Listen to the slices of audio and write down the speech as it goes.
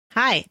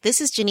Hi,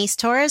 this is Janice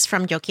Torres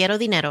from Yo Quiero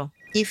Dinero.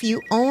 If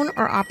you own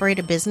or operate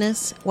a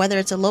business, whether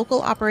it's a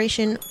local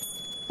operation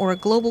or a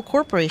global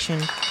corporation,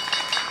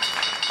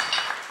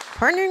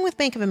 partnering with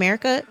Bank of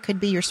America could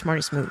be your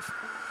smartest move.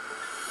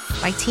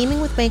 By teaming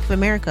with Bank of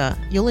America,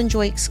 you'll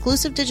enjoy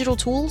exclusive digital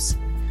tools,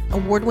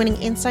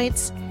 award-winning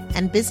insights,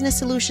 and business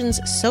solutions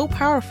so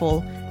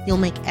powerful, you'll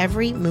make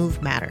every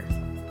move matter.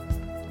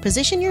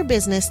 Position your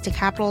business to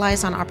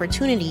capitalize on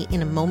opportunity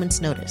in a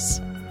moment's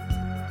notice.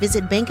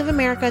 Visit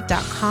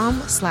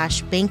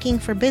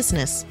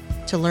bankofamerica.com/bankingforbusiness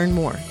to learn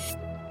more.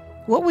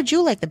 What would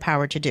you like the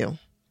power to do?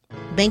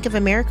 Bank of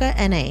America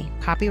N.A.,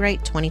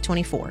 copyright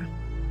 2024.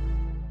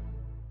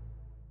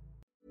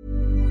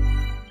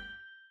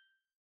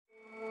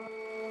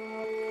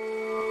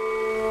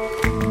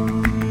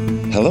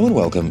 Hello and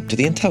welcome to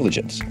The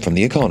Intelligence from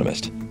The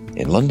Economist.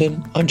 In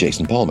London, I'm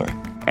Jason Palmer.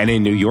 And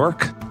in New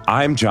York,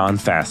 I'm John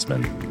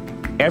Fastman.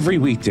 Every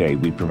weekday,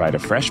 we provide a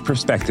fresh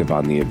perspective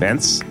on the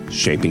events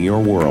shaping your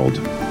world.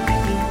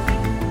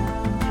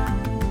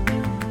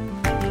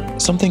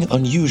 Something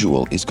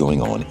unusual is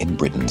going on in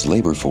Britain's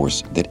labour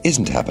force that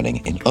isn't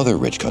happening in other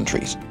rich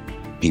countries.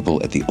 People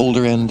at the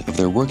older end of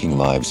their working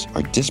lives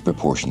are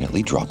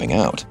disproportionately dropping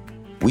out.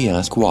 We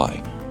ask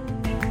why.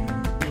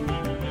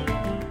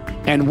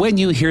 And when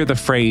you hear the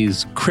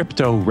phrase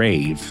crypto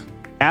rave,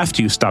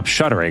 after you stop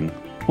shuddering,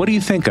 what do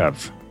you think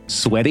of?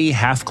 Sweaty,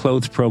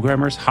 half-clothed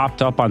programmers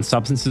hopped up on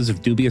substances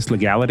of dubious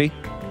legality?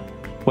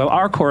 Well,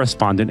 our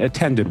correspondent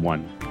attended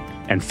one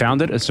and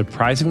found it a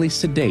surprisingly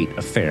sedate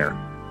affair.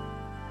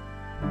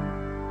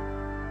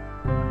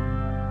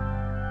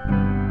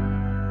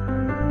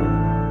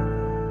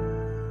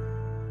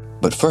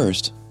 But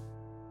first,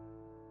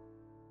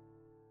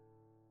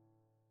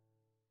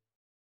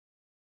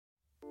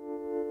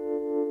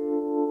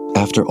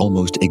 after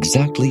almost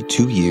exactly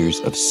 2 years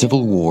of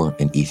civil war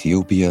in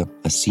Ethiopia,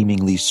 a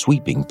seemingly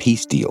sweeping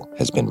peace deal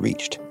has been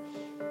reached.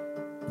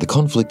 The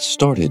conflict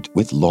started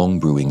with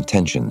long-brewing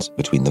tensions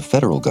between the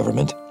federal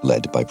government,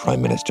 led by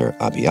Prime Minister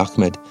Abiy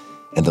Ahmed,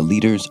 and the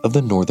leaders of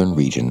the northern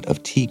region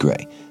of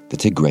Tigray, the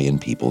Tigrayan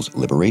People's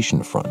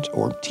Liberation Front,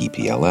 or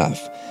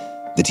TPLF.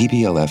 The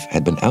TPLF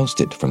had been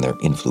ousted from their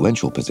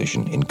influential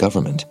position in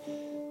government.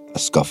 A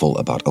scuffle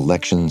about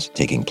elections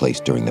taking place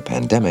during the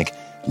pandemic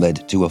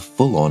led to a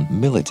full-on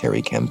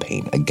military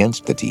campaign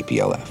against the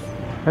TPLF.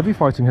 Heavy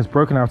fighting has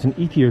broken out in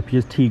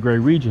Ethiopia's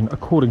Tigray region,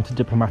 according to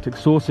diplomatic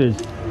sources,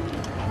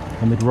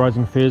 amid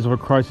rising fears of a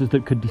crisis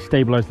that could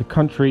destabilize the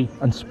country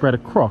and spread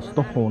across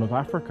the Horn of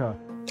Africa.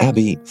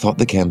 Abiy thought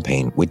the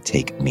campaign would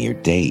take mere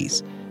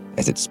days.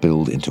 As it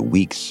spilled into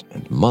weeks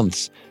and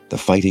months, the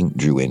fighting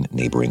drew in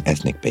neighboring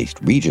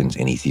ethnic-based regions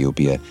in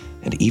Ethiopia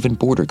and even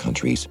border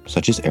countries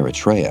such as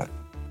Eritrea.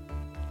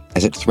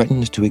 As it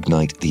threatened to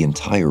ignite the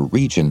entire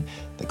region,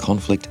 the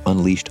conflict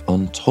unleashed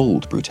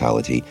untold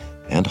brutality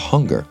and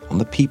hunger on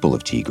the people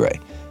of Tigray,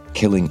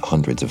 killing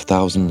hundreds of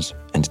thousands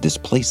and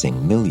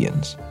displacing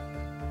millions.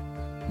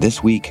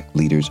 This week,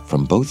 leaders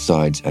from both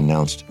sides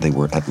announced they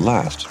were at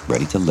last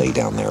ready to lay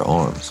down their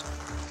arms.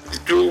 The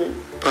two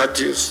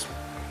parties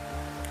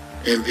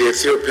in the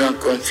Ethiopian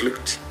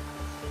conflict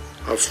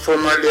have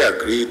formally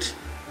agreed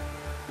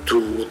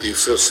to the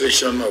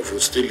cessation of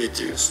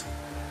hostilities,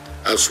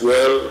 as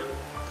well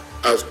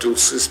as to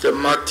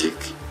systematic,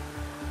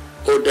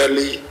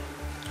 orderly,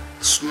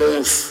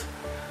 smooth,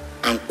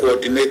 and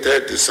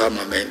coordinated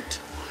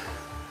disarmament.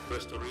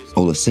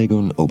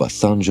 Olusegun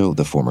Obasanjo,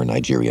 the former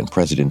Nigerian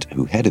president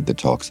who headed the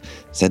talks,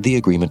 said the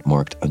agreement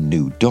marked a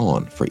new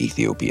dawn for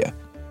Ethiopia.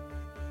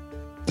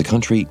 The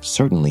country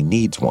certainly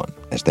needs one,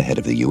 as the head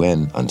of the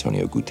UN,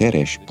 Antonio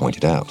Guterres,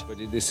 pointed out.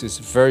 But this is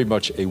very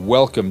much a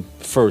welcome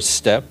first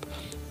step,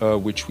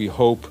 which we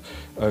hope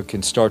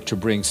can start to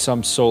bring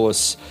some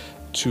solace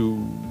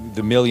to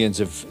the millions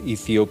of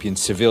Ethiopian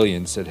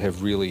civilians that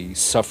have really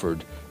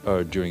suffered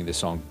during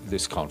this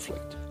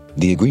conflict.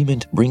 The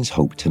agreement brings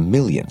hope to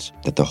millions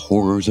that the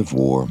horrors of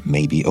war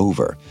may be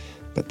over,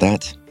 but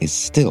that is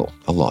still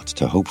a lot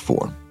to hope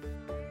for.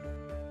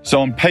 So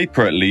on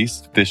paper, at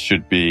least, this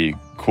should be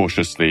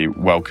cautiously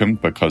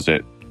welcomed because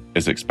it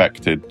is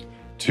expected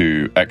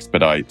to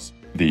expedite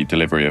the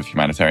delivery of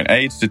humanitarian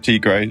aid to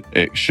Tigray.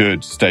 It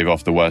should stave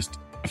off the worst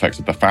effects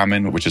of the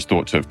famine, which is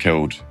thought to have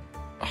killed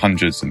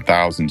hundreds and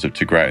thousands of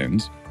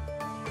Tigrayans.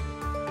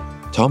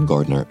 Tom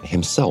Gardner,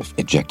 himself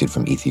ejected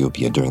from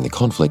Ethiopia during the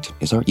conflict,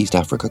 is our East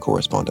Africa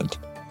correspondent.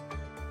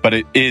 But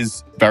it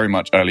is very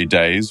much early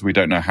days. We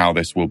don't know how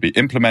this will be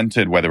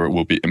implemented, whether it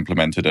will be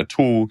implemented at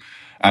all,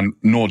 and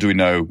nor do we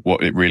know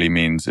what it really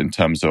means in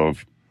terms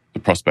of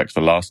the prospects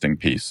for lasting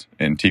peace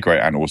in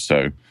Tigray and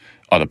also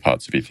other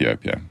parts of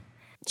Ethiopia.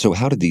 So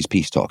how did these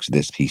peace talks,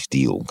 this peace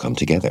deal, come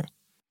together?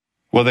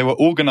 Well, they were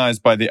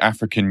organized by the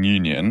African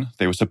Union.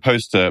 They were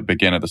supposed to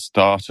begin at the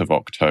start of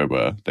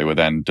October. They were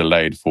then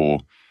delayed for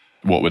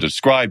what were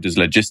described as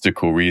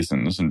logistical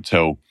reasons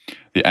until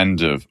the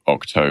end of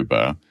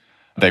October.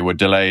 They were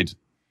delayed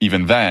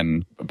even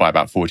then by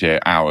about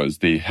 48 hours.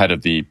 The head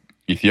of the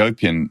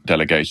Ethiopian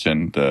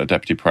delegation, the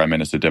Deputy Prime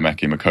Minister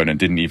Demeke Mekonnen,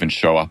 didn't even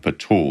show up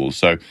at all.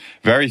 So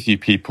very few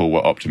people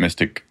were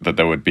optimistic that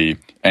there would be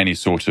any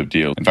sort of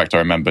deal. In fact, I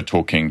remember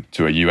talking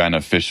to a UN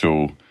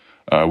official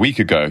a week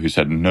ago who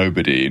said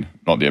nobody,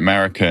 not the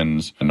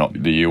Americans, not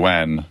the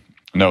UN,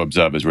 no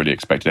observers really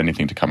expected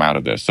anything to come out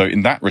of this. So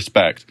in that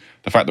respect,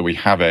 the fact that we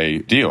have a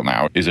deal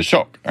now is a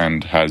shock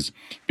and has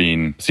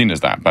been seen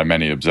as that by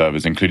many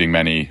observers, including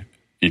many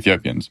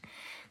Ethiopians.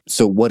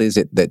 So what is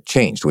it that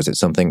changed? Was it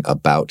something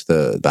about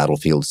the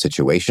battlefield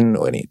situation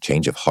or any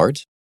change of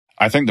heart?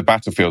 I think the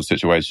battlefield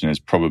situation is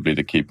probably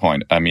the key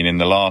point. I mean, in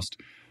the last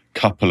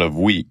couple of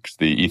weeks,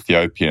 the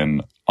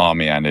Ethiopian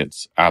army and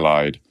its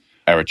allied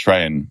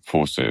Eritrean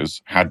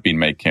forces had been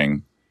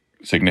making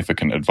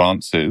significant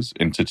advances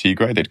into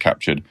Tigray. They'd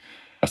captured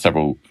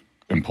several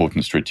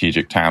important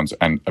strategic towns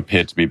and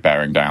appeared to be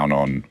bearing down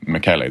on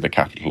Mekelle, the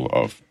capital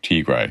of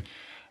Tigray.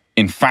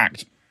 In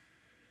fact,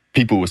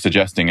 people were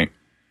suggesting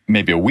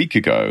maybe a week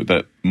ago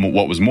that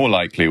what was more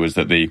likely was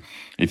that the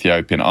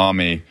Ethiopian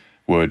army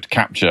would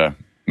capture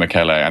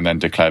Mekelle and then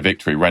declare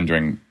victory,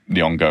 rendering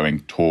the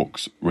ongoing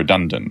talks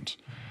redundant.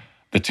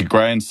 The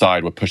Tigrayan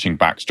side were pushing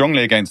back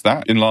strongly against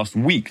that. In last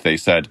week, they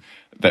said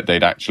that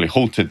they'd actually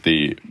halted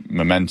the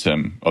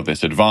momentum of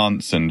this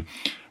advance and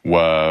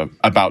were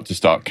about to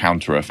start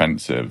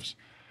counter-offensives.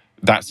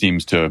 That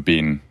seems to have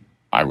been,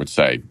 I would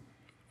say,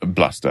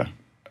 bluster,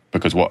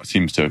 because what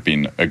seems to have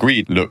been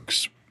agreed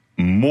looks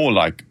more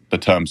like the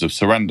terms of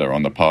surrender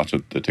on the part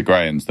of the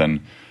Tigrayans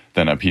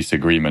than a peace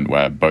agreement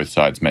where both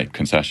sides make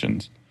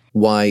concessions.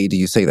 Why do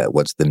you say that?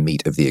 What's the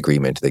meat of the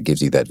agreement that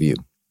gives you that view?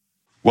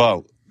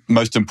 Well,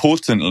 most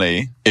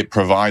importantly, it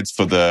provides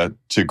for the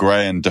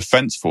Tigrayan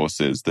Defense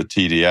Forces, the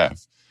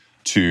TDF,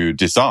 to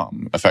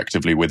disarm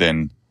effectively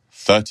within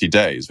 30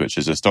 days, which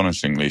is an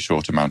astonishingly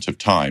short amount of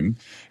time.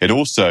 It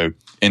also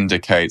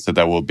indicates that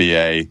there will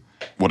be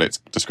what it's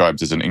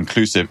described as an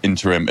inclusive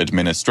interim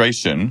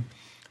administration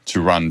to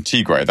run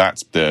Tigray.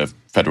 That's the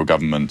federal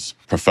government's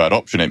preferred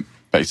option. It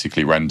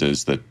basically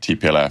renders the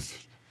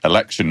TPLF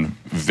election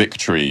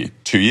victory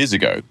 2 years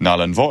ago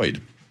null and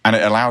void. And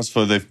it allows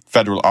for the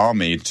federal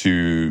army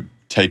to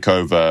take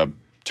over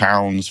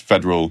towns,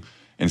 federal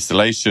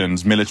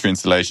installations, military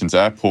installations,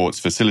 airports,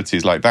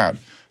 facilities like that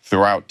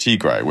throughout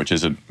Tigray, which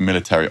is a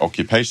military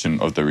occupation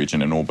of the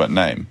region in all but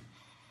name.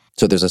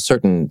 So there's a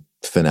certain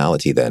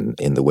finality then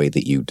in the way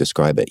that you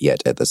describe it,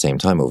 yet at the same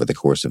time, over the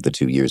course of the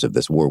 2 years of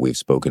this war, we've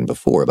spoken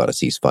before about a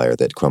ceasefire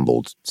that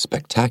crumbled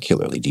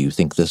spectacularly. Do you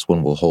think this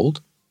one will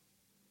hold?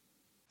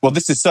 Well,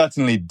 this is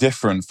certainly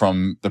different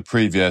from the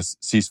previous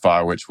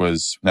ceasefire, which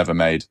was never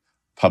made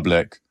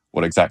public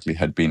what exactly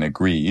had been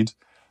agreed.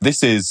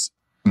 This is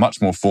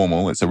much more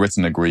formal. It's a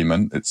written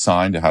agreement. It's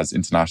signed. It has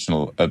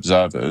international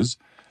observers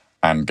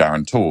and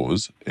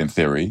guarantors, in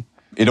theory.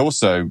 It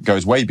also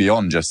goes way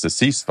beyond just a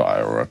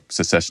ceasefire or a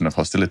cessation of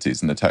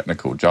hostilities in the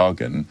technical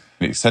jargon.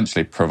 It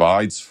essentially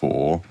provides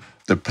for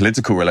the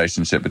political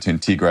relationship between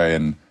Tigray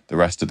and the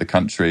rest of the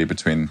country,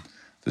 between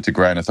the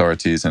Tigrayan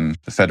authorities and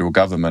the federal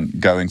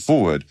government going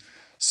forward.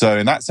 So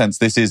in that sense,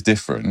 this is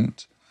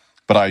different.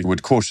 But I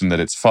would caution that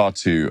it's far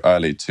too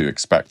early to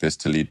expect this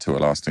to lead to a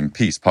lasting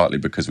peace, partly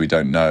because we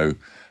don't know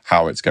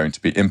how it's going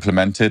to be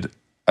implemented.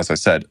 As I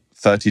said,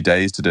 30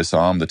 days to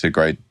disarm the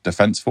Tigray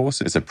Defense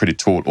Force is a pretty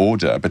tall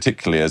order,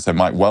 particularly as there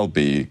might well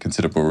be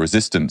considerable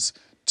resistance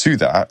to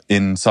that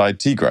inside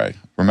Tigray.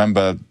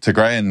 Remember,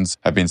 Tigrayans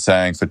have been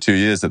saying for 2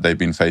 years that they've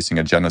been facing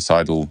a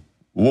genocidal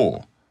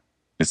war.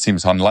 It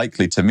seems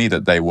unlikely to me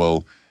that they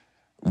will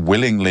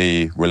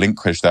willingly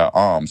relinquish their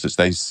arms, which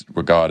they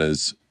regard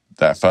as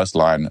their first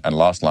line and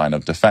last line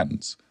of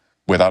defense,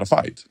 without a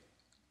fight.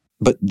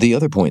 But the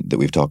other point that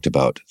we've talked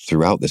about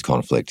throughout this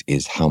conflict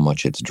is how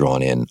much it's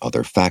drawn in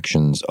other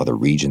factions, other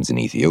regions in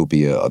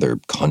Ethiopia, other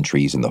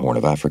countries in the Horn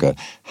of Africa.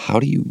 How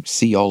do you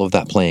see all of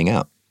that playing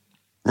out?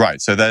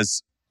 Right, so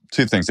there's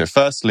two things here.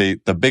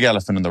 Firstly, the big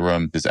elephant in the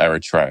room is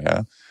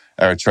Eritrea.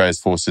 Eritrea's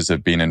forces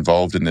have been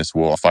involved in this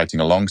war, fighting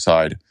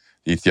alongside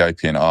the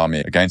Ethiopian army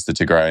against the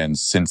Tigrayans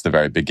since the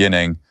very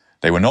beginning.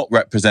 They were not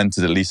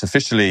represented, at least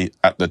officially,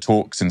 at the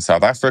talks in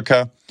South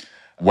Africa.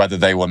 Whether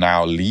they will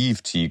now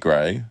leave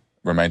Tigray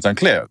remains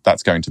unclear.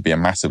 That's going to be a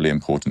massively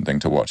important thing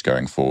to watch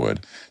going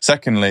forward.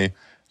 Secondly,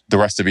 the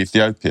rest of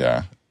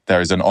Ethiopia. There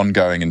is an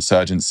ongoing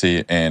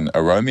insurgency in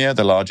Oromia,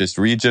 the largest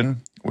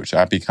region, which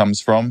Abiy comes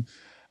from.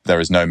 There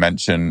is no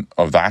mention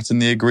of that in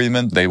the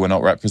agreement. They were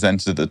not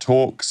represented at the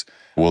talks.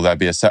 Will there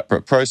be a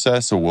separate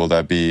process, or will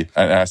there be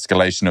an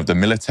escalation of the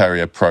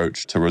military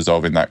approach to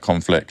resolving that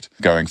conflict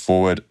going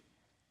forward?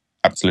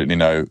 Absolutely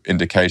no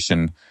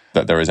indication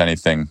that there is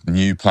anything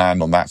new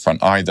planned on that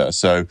front either.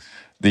 So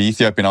the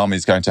Ethiopian army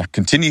is going to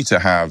continue to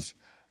have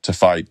to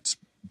fight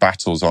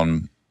battles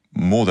on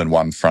more than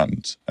one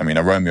front. I mean,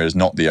 Oromia is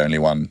not the only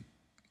one,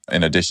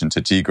 in addition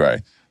to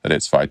Tigray, that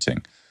it's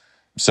fighting.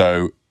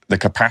 So the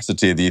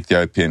capacity of the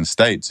Ethiopian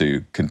state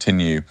to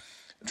continue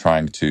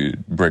trying to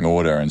bring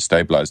order and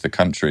stabilize the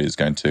country is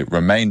going to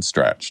remain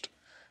stretched,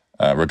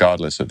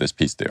 regardless of this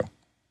peace deal.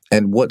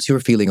 And what's your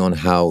feeling on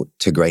how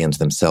Tigrayans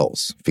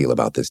themselves feel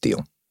about this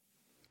deal?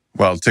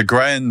 Well,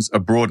 Tigrayans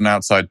abroad and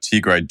outside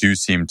Tigray do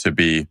seem to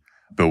be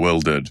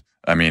bewildered.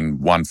 I mean,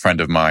 one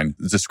friend of mine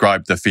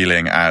described the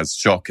feeling as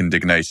shock,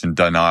 indignation,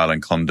 denial,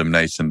 and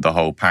condemnation, the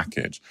whole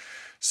package.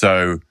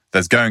 So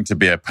there's going to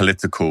be a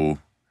political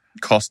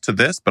cost to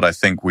this, but I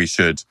think we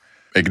should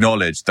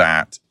acknowledge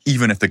that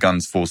even if the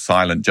guns fall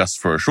silent just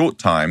for a short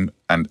time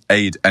and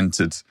aid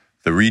entered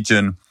the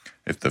region,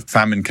 if the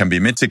famine can be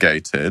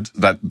mitigated,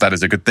 that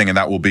is a good thing, and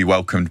that will be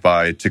welcomed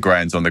by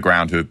Tigrayans on the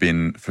ground who have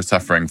been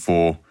suffering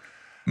for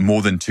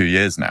more than 2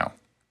 years now.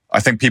 I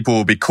think people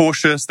will be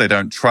cautious. They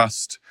don't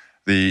trust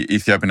the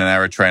Ethiopian and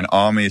Eritrean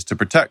armies to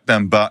protect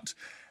them. But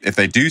if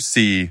they do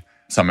see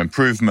some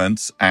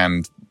improvements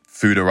and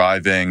food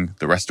arriving,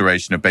 the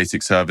restoration of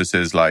basic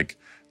services like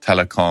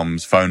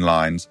telecoms, phone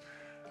lines,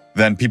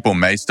 then people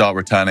may start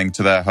returning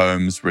to their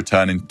homes,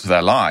 returning to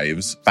their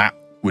lives. That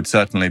would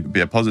certainly be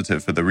a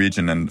positive for the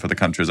region and for the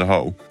country as a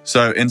whole.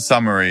 So in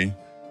summary,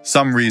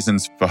 some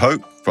reasons for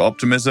hope, for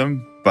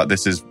optimism, but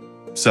this is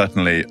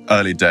certainly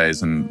early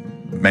days and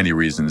many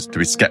reasons to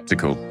be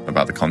skeptical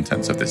about the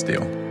contents of this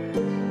deal.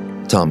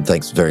 Tom,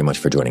 thanks very much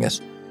for joining us.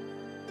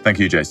 Thank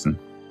you, Jason.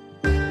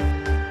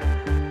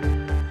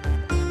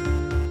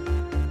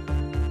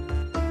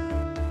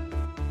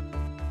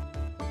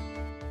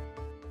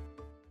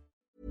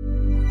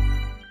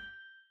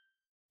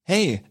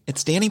 Hey,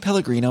 it's Danny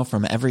Pellegrino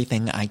from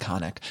Everything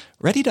Iconic.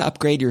 Ready to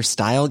upgrade your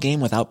style game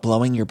without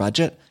blowing your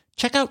budget?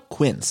 Check out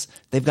Quince.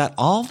 They've got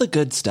all the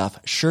good stuff,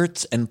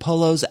 shirts and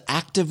polos,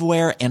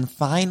 activewear, and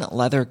fine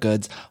leather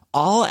goods,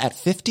 all at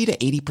 50 to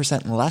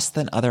 80% less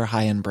than other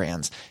high-end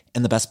brands.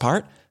 And the best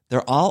part?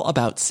 They're all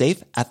about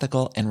safe,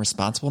 ethical, and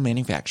responsible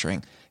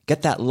manufacturing.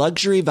 Get that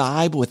luxury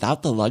vibe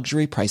without the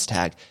luxury price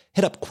tag.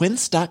 Hit up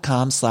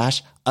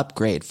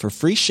quince.com/upgrade for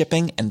free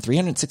shipping and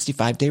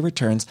 365-day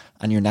returns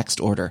on your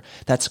next order.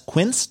 That's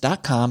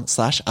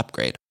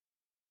quince.com/upgrade.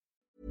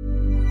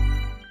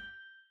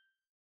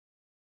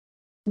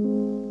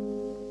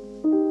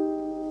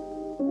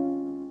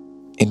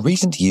 In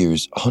recent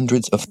years,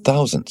 hundreds of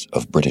thousands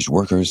of British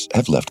workers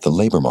have left the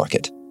labour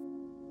market.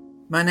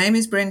 My name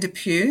is Brenda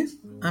Pugh.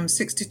 I'm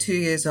 62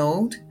 years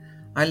old.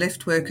 I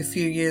left work a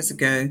few years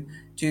ago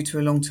due to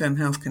a long-term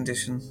health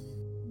condition.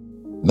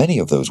 Many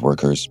of those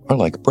workers are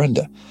like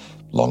Brenda,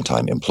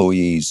 long-time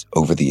employees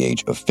over the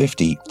age of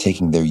 50,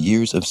 taking their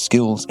years of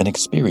skills and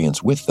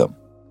experience with them.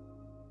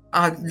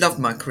 I love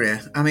my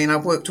career. I mean,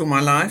 I've worked all my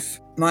life.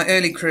 My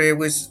early career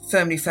was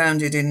firmly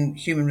founded in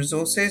human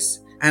resources,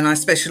 and I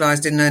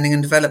specialised in learning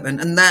and development,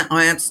 and that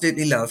I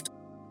absolutely loved.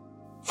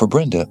 For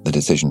Brenda, the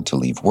decision to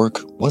leave work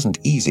wasn't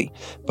easy,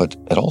 but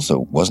it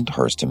also wasn't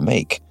hers to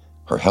make.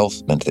 Her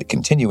health meant that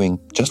continuing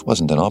just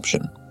wasn't an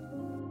option.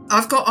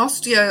 I've got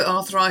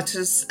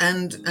osteoarthritis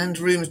and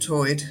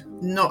rheumatoid.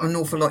 Not an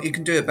awful lot you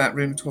can do about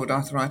rheumatoid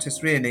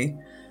arthritis, really.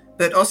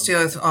 But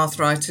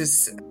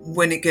osteoarthritis,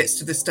 when it gets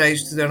to the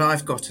stage that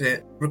I've got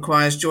it,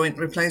 requires joint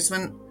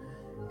replacement,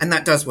 and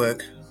that does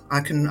work.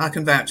 I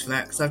can vouch for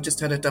that because I've just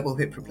had a double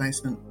hip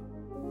replacement.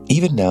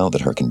 Even now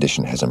that her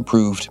condition has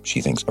improved, she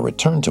thinks a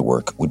return to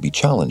work would be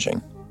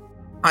challenging.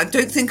 I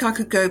don't think I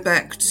could go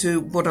back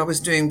to what I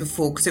was doing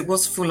before because it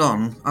was full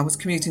on. I was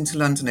commuting to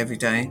London every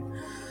day.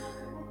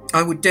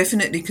 I would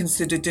definitely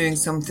consider doing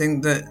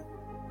something that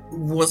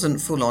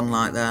wasn't full on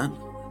like that,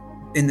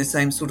 in the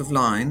same sort of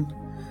line.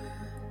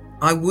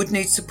 I would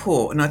need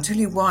support, and I'll tell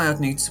you why I'd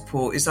need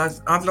support is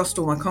I've lost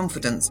all my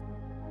confidence.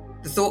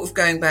 The thought of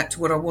going back to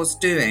what I was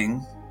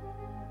doing,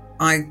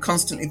 I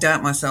constantly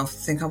doubt myself,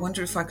 think, I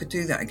wonder if I could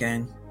do that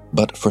again.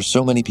 But for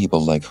so many people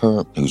like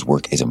her, whose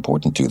work is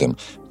important to them,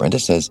 Brenda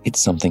says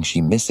it's something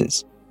she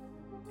misses.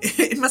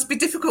 It must be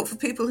difficult for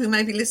people who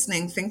may be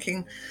listening,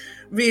 thinking,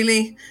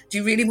 really, do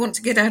you really want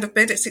to get out of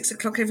bed at 6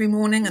 o'clock every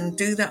morning and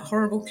do that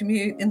horrible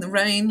commute in the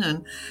rain?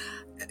 And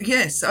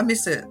yes, I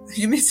miss it.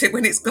 You miss it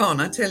when it's gone,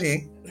 I tell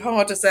you.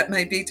 Hard as that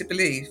may be to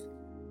believe.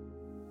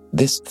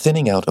 This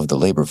thinning out of the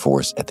labour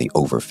force at the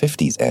over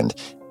 50s end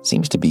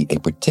seems to be a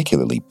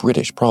particularly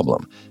British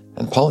problem,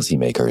 and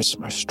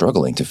policymakers are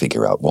struggling to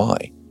figure out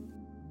why.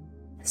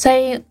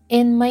 So,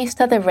 in most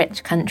other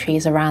rich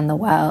countries around the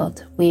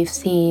world, we've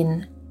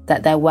seen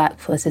that their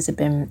workforces have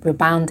been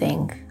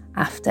rebounding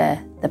after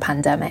the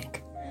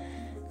pandemic.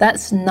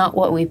 That's not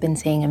what we've been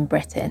seeing in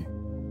Britain.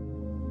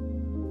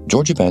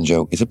 Georgia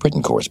Banjo is a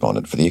Britain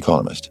correspondent for The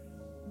Economist.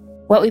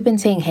 What we've been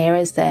seeing here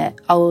is that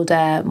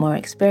older, more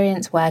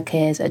experienced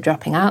workers are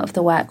dropping out of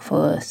the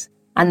workforce.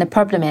 And the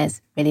problem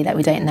is really that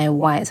we don't know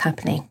why it's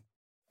happening.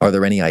 Are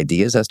there any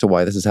ideas as to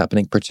why this is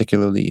happening,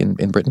 particularly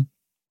in Britain?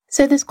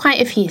 So there's quite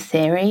a few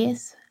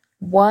theories.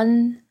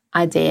 One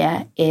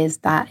idea is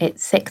that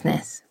it's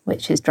sickness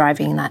which is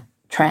driving that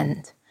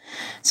trend.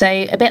 So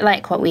a bit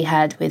like what we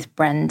had with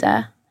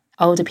Brenda,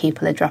 older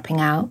people are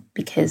dropping out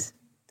because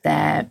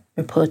they're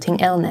reporting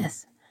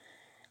illness.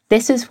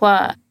 This is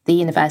what the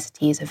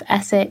universities of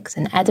Essex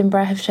and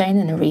Edinburgh have shown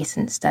in a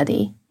recent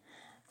study.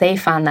 They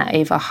found that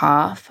over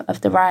half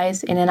of the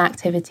rise in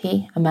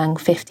inactivity among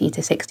 50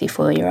 to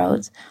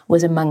 64-year-olds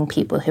was among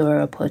people who were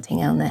reporting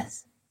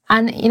illness.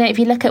 And, if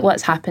you look at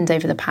what's happened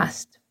over the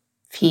past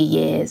few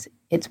years,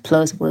 it's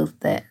plausible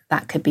that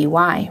that could be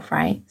why,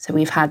 right? So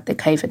we've had the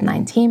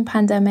COVID-19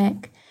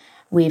 pandemic,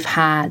 we've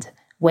had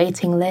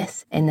waiting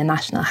lists in the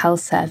National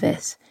Health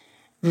Service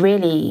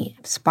really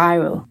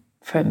spiral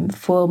from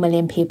 4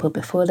 million people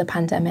before the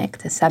pandemic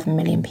to 7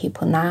 million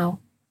people now.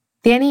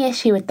 The only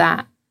issue with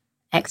that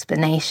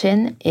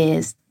explanation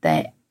is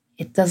that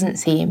it doesn't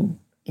seem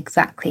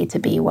exactly to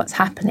be what's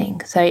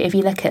happening. So if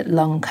you look at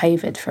long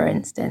COVID, for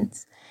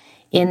instance,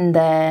 in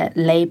the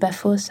Labour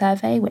Force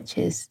survey, which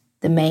is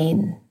the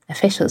main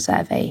official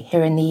survey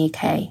here in the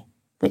UK,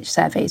 which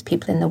surveys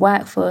people in the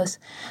workforce,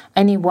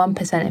 only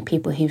 1% of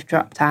people who've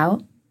dropped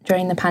out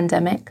during the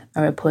pandemic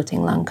are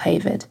reporting long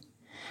COVID.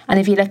 And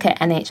if you look at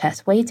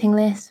NHS waiting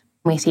lists,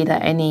 we see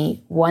that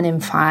only 1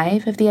 in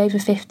 5 of the over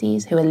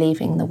 50s who are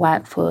leaving the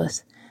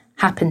workforce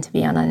happen to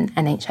be on an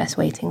NHS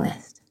waiting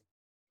list.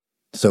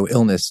 So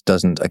illness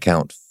doesn't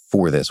account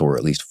for this, or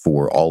at least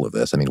for all of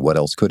this. I mean, what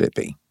else could it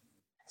be?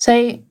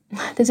 So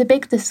there's a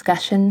big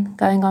discussion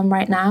going on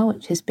right now,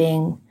 which is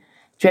being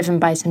driven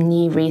by some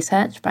new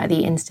research by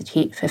the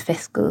Institute for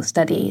Fiscal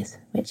Studies,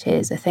 which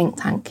is a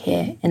think tank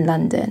here in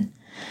London.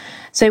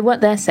 So what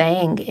they're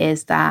saying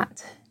is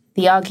that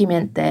the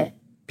argument that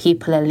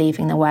people are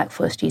leaving the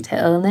workforce due to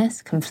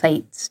illness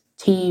conflates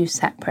two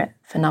separate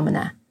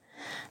phenomena.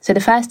 So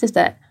the first is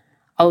that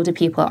older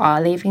people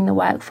are leaving the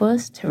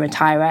workforce to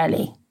retire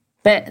early.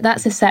 But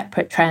that's a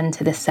separate trend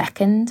to the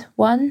second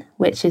one,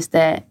 which is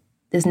that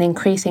there's an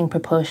increasing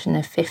proportion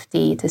of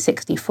 50 to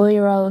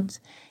 64-year-olds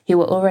who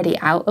were already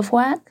out of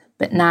work,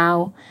 but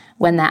now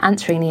when they're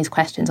answering these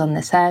questions on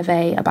the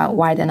survey about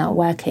why they're not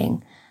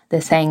working,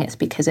 they're saying it's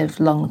because of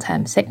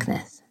long-term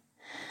sickness.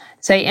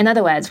 So in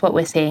other words, what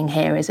we're seeing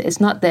here is it's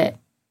not that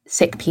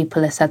sick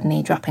people are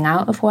suddenly dropping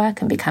out of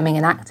work and becoming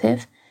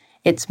inactive.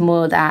 It's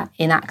more that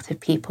inactive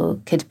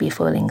people could be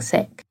falling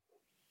sick.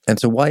 And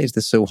so why is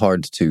this so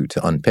hard to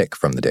unpick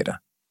from the data?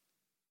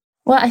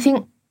 Well, I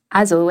think,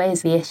 as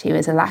always, the issue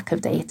is a lack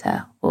of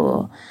data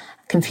or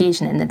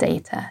confusion in the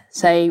data.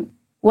 So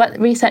what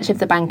research of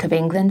the Bank of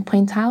England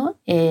point out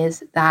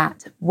is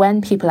that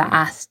when people are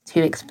asked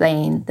to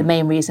explain the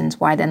main reasons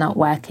why they're not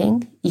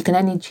working, you can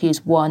only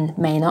choose one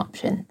main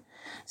option.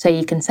 So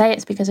you can say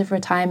it's because of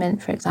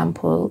retirement, for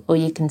example, or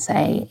you can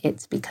say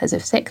it's because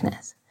of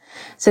sickness.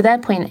 So their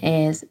point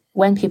is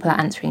when people are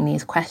answering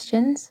these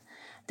questions,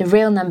 the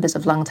real numbers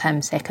of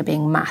long-term sick are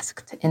being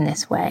masked in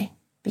this way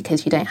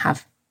because you don't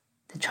have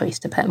the choice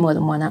to put more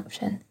than one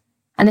option.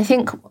 And I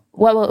think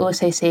what we're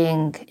also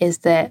seeing is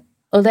that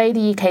although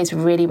the UK is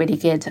really, really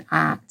good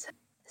at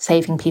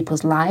saving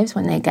people's lives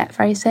when they get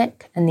very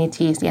sick and need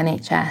to use the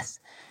NHS,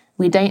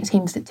 we don't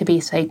seem to be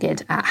so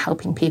good at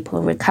helping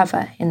people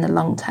recover in the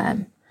long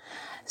term.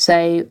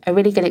 So a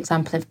really good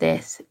example of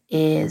this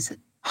is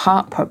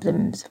heart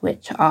problems,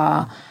 which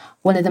are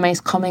one of the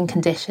most common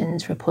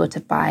conditions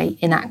reported by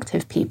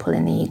inactive people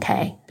in the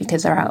UK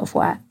because they're out of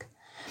work.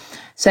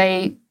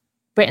 So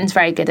Britain's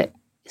very good at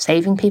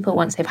saving people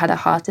once they've had a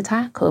heart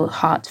attack or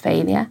heart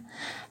failure.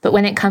 But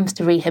when it comes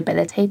to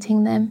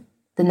rehabilitating them,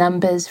 the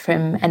numbers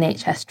from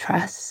NHS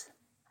trusts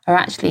are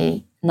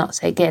actually not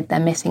so good. They're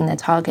missing their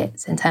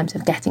targets in terms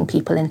of getting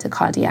people into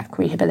cardiac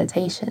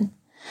rehabilitation.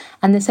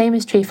 And the same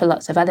is true for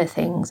lots of other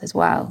things as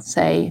well.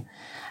 So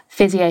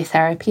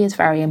physiotherapy is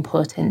very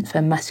important for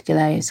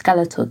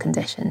musculoskeletal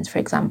conditions, for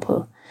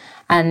example.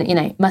 And,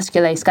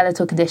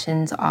 musculoskeletal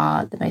conditions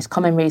are the most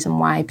common reason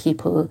why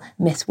people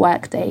miss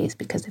work days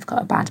because they've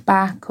got a bad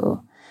back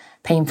or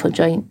painful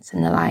joints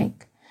and the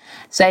like.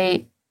 So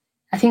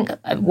I think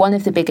one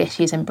of the big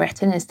issues in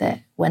Britain is that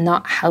we're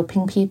not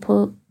helping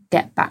people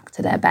get back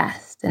to their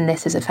best, and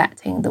this is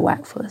affecting the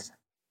workforce.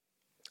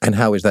 And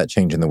how is that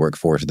change in the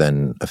workforce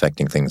then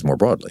affecting things more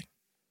broadly?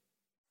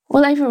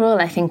 Well, overall,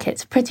 I think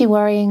it's a pretty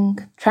worrying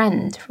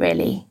trend,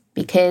 really,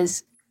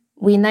 because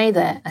we know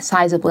that a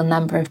sizable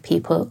number of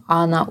people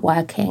are not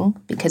working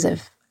because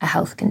of a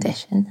health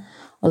condition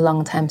or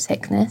long-term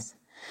sickness.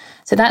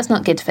 So that's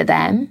not good for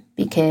them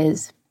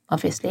because,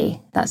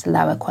 obviously, that's a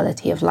lower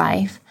quality of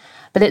life.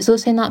 But it's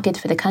also not good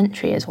for the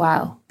country as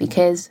well,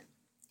 because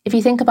if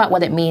you think about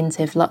what it means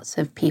if lots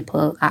of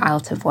people are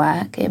out of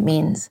work, it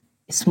means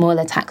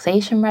smaller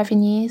taxation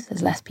revenues,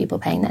 there's less people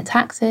paying their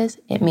taxes,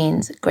 it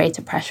means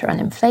greater pressure on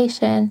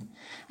inflation,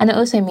 and it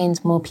also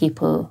means more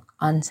people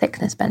on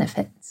sickness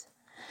benefits.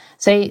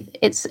 So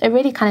it's a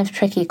really kind of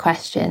tricky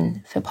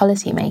question for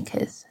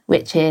policymakers,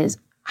 which is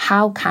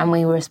how can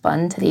we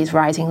respond to these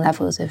rising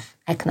levels of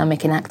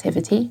economic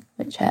inactivity,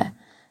 which are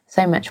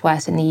so much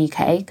worse in the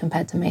UK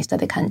compared to most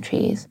other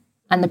countries.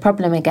 And the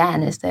problem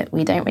again is that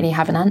we don't really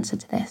have an answer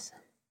to this.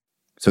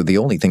 So the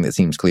only thing that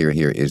seems clear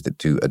here is that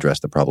to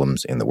address the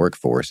problems in the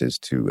workforce is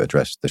to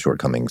address the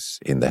shortcomings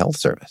in the health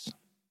service.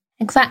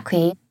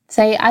 Exactly.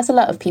 So as a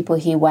lot of people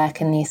who work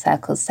in these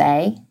circles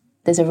say,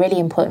 there's a really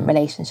important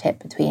relationship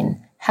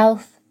between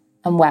health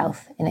and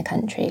wealth in a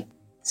country.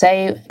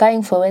 So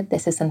going forward,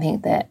 this is something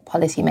that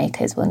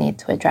policymakers will need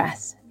to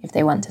address if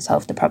they want to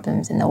solve the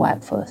problems in the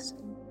workforce.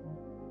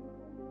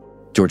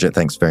 Georgia,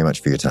 thanks very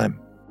much for your time.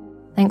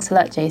 Thanks a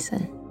lot,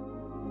 Jason.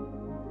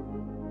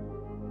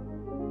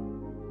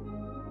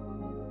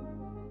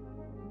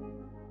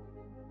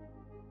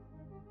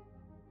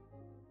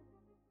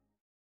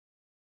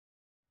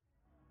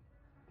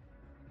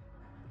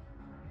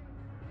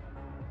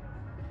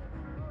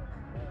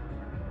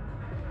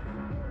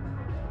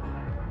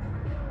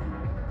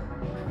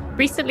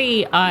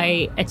 Recently,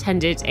 I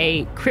attended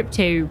a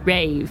crypto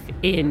rave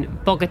in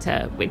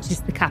Bogota, which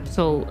is the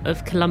capital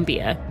of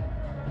Colombia.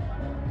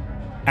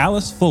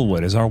 Alice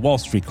Fullwood is our Wall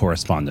Street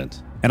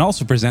correspondent and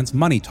also presents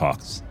Money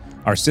Talks,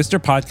 our sister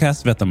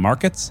podcast about the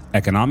markets,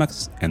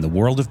 economics, and the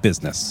world of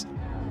business.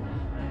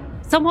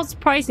 Somewhat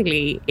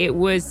surprisingly, it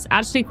was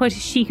actually quite a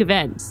chic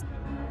event.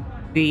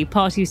 The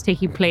party was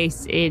taking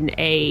place in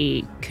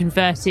a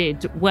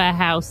converted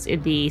warehouse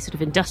in the sort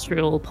of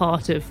industrial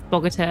part of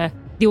Bogota.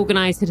 The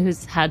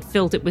organisers had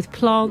filled it with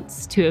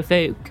plants to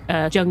evoke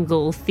a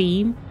jungle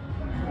theme.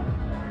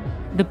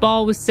 The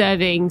bar was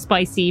serving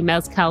spicy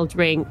mezcal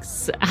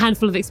drinks. A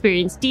handful of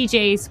experienced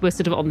DJs were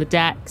sort of on the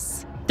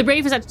decks. The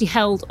rave was actually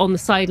held on the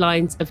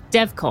sidelines of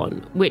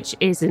DevCon, which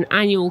is an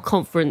annual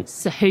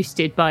conference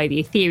hosted by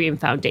the Ethereum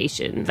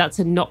Foundation. That's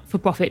a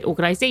not-for-profit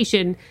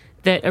organisation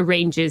that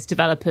arranges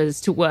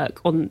developers to work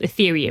on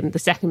Ethereum, the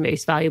second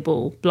most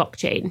valuable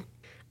blockchain.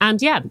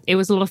 And yeah, it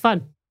was a lot of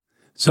fun.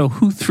 So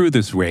who threw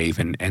this rave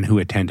and who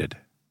attended?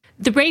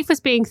 The rave was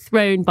being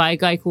thrown by a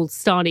guy called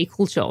Stani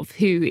Kulchov,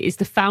 who is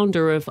the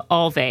founder of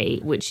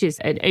Aave, which is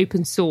an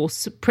open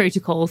source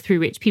protocol through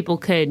which people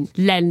can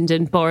lend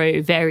and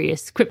borrow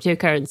various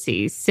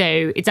cryptocurrencies.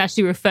 So it's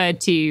actually referred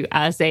to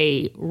as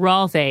a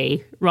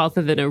Rave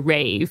rather than a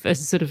rave, as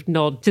a sort of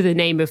nod to the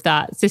name of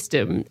that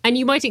system. And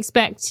you might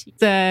expect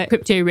the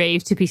crypto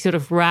rave to be sort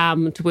of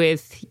rammed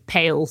with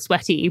pale,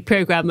 sweaty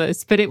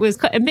programmers, but it was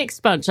quite a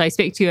mixed bunch. I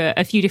spoke to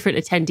a few different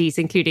attendees,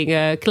 including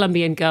a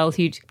Colombian girl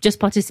who'd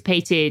just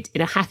participated in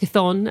a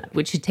hackathon,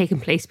 which had taken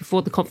place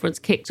before the conference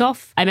kicked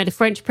off. I met a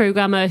French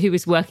programmer who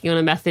was working on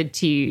a method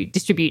to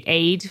distribute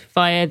aid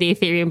via the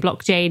Ethereum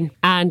blockchain,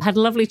 and had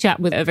a lovely chat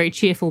with a very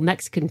cheerful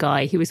Mexican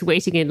guy who was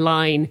waiting in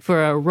line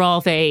for a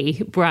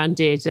Rave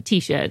branded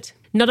t-shirt.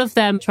 None of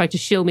them tried to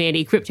shill me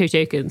any crypto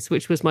tokens,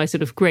 which was my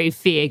sort of grave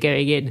fear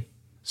going in.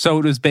 So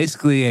it was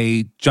basically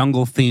a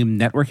jungle-themed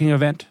networking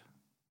event?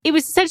 It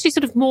was essentially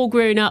sort of more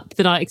grown up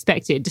than I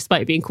expected,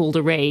 despite being called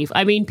a rave.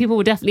 I mean, people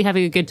were definitely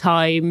having a good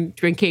time,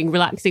 drinking,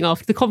 relaxing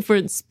after the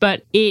conference,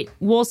 but it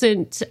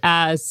wasn't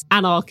as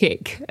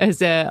anarchic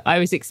as I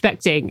was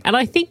expecting. And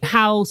I think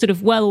how sort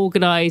of well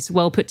organised,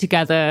 well put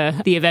together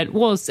the event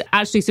was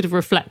actually sort of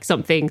reflects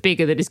something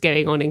bigger that is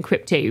going on in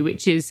crypto,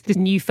 which is the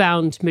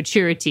newfound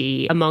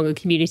maturity among a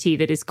community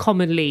that is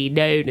commonly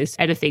known as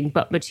anything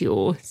but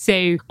mature.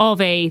 So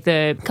Aave,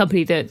 the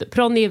company that put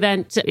on the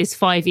event, is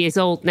 5 years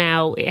old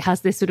now. It has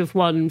this sort of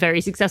one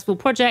very successful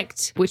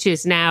project, which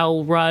is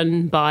now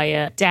run by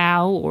a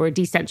DAO, or a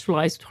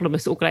decentralized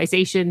autonomous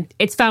organization.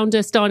 Its founder,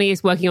 Stani,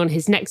 is working on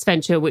his next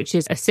venture, which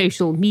is a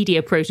social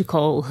media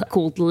protocol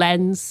called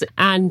Lens.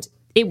 And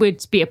it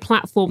would be a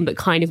platform that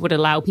kind of would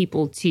allow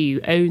people to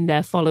own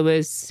their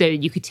followers. So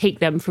you could take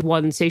them from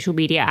one social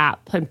media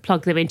app and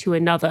plug them into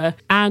another.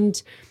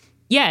 And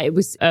yeah, it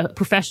was a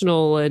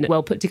professional and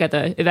well put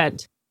together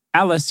event.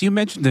 Alice, you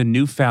mentioned the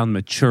newfound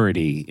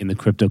maturity in the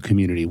crypto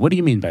community. What do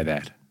you mean by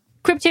that?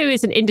 Crypto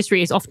as an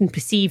industry is often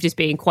perceived as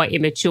being quite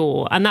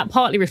immature, and that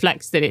partly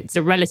reflects that it's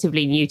a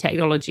relatively new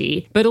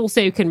technology, but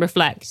also can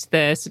reflect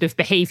the sort of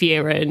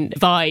behavior and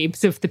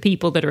vibes of the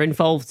people that are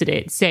involved in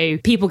it. So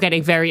people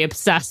getting very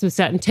obsessed with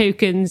certain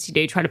tokens,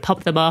 trying to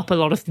pump them up. A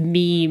lot of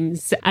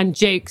memes and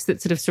jokes that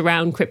sort of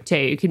surround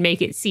crypto can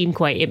make it seem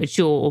quite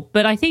immature.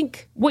 But I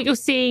think what you're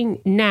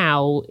seeing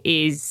now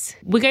is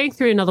we're going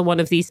through another one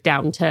of these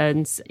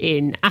downturns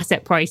in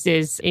asset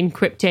prices in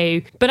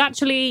crypto, but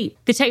actually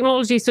the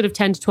technology is sort of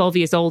 10 to 12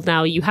 years old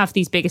now. You have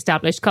these big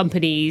established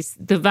companies.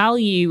 The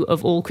value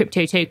of all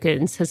crypto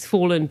tokens has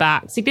fallen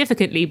back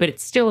significantly, but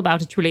it's still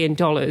about $1 trillion,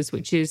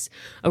 which is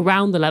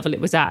around the level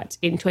it was at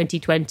in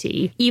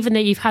 2020. Even though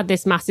you've had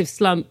this massive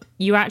slump,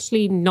 you're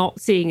actually not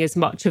seeing as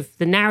much of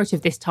the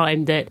narrative this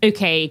time that,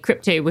 okay,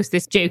 crypto was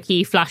this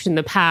jokey flash in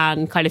the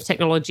pan kind of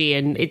technology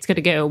and it's going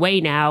to go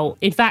away now.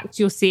 In fact,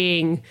 you're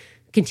seeing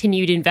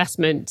continued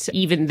investment,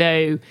 even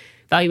though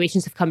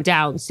valuations have come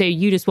down. So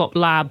Uniswap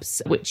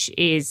Labs, which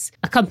is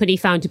a company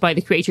founded by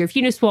the creator of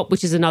Uniswap,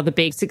 which is another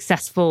big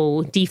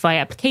successful DeFi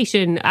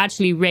application,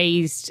 actually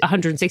raised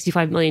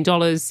 $165 million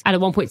at a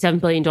 $1.7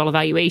 billion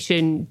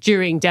valuation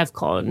during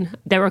DevCon.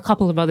 There were a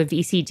couple of other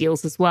VC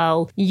deals as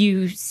well.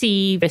 You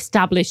see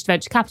established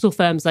venture capital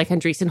firms like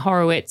Andreessen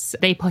Horowitz,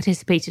 they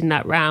participated in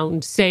that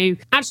round. So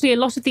actually a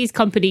lot of these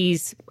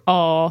companies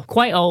are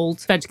quite old.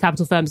 Venture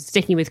capital firms are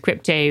sticking with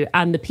crypto,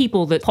 and the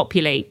people that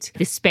populate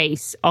this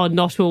space are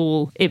not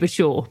all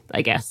immature,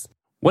 I guess.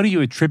 What do you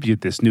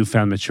attribute this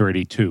newfound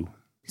maturity to?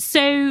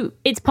 So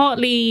it's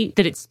partly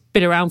that it's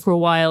been around for a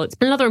while. It's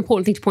another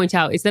important thing to point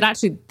out is that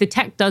actually the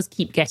tech does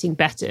keep getting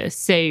better.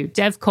 So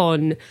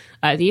DevCon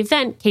The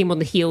event came on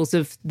the heels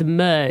of the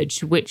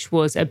merge, which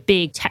was a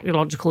big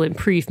technological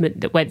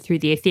improvement that went through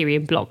the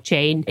Ethereum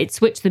blockchain. It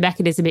switched the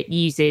mechanism it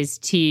uses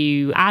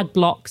to add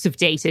blocks of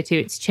data to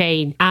its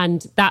chain,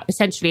 and that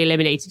essentially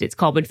eliminated its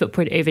carbon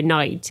footprint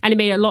overnight. And it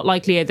made it a lot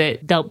likelier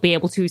that they'll be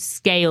able to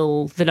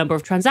scale the number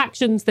of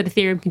transactions that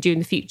Ethereum can do in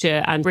the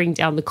future and bring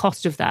down the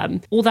cost of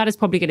them. All that is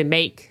probably going to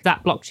make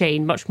that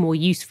blockchain much more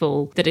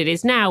useful than it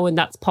is now, and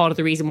that's part of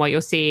the reason why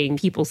you're seeing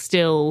people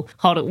still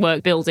hard at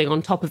work building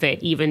on top of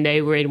it, even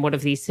though we're in one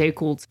of these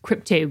so-called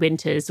crypto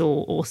winters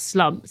or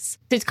slumps.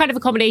 So it's kind of a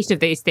combination of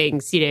those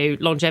things,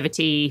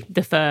 longevity,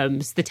 the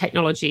firms, the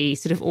technology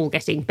sort of all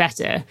getting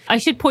better. I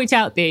should point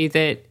out, though,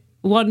 that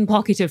one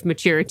pocket of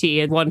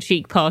maturity and one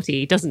chic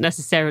party doesn't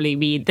necessarily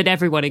mean that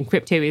everyone in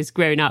crypto is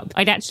grown up.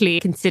 I'd actually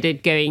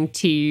considered going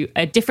to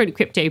a different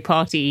crypto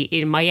party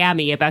in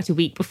Miami about a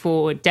week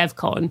before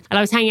DevCon. And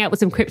I was hanging out with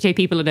some crypto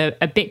people at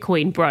a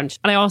Bitcoin brunch.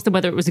 And I asked them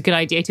whether it was a good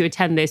idea to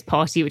attend this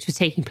party, which was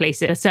taking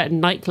place at a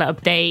certain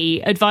nightclub.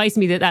 They advised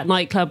me that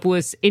nightclub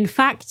was, in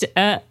fact,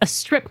 a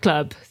strip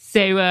club.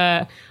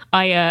 So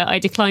I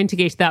declined to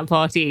go to that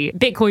party.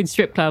 Bitcoin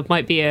strip club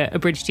might be a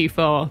bridge too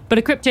far. But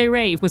a crypto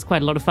rave was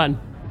quite a lot of fun.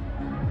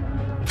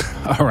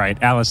 All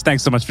right, Alice,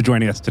 thanks so much for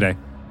joining us today.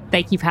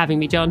 Thank you for having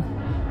me, John.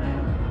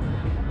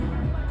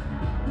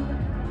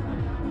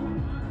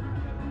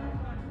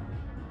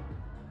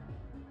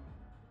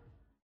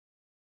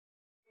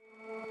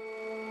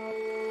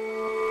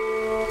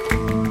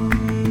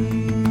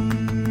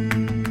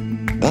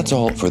 That's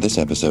all for this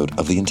episode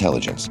of The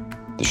Intelligence.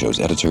 The show's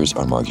editors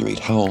are Marguerite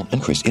Howell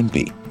and Chris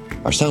Impey.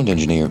 Our sound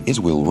engineer is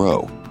Will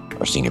Rowe.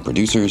 Our senior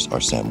producers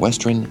are Sam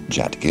Westron,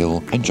 Jat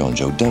Gill, and John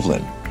Joe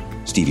Devlin.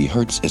 Stevie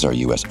Hertz is our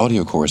U.S.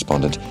 audio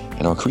correspondent,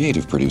 and our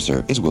creative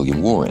producer is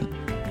William Warren.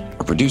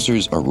 Our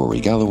producers are Rory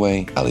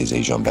Galloway,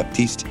 Alizé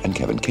Jean-Baptiste, and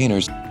Kevin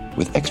Caners,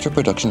 with extra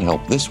production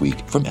help this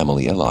week from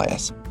Emily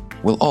Elias.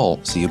 We'll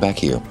all see you back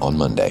here on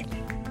Monday.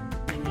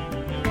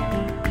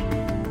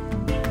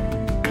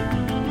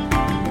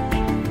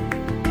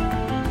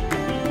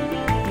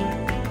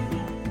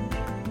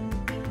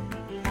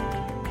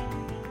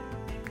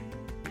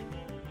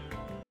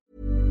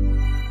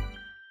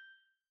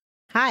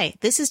 Hi,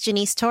 this is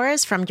Janice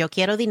Torres from Yo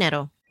Quiero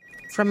Dinero.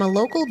 From a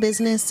local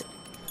business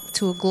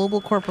to a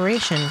global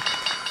corporation,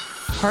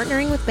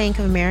 partnering with Bank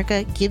of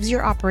America gives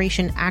your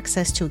operation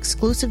access to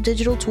exclusive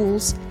digital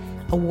tools,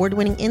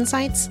 award-winning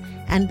insights,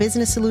 and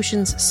business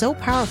solutions so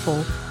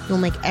powerful you'll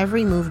make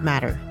every move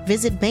matter.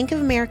 Visit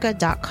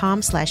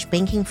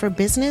bankofamerica.com/banking for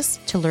business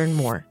to learn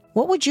more.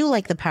 What would you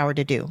like the power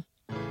to do?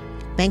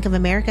 Bank of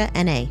America,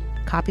 N.A.,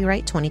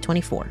 copyright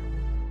 2024.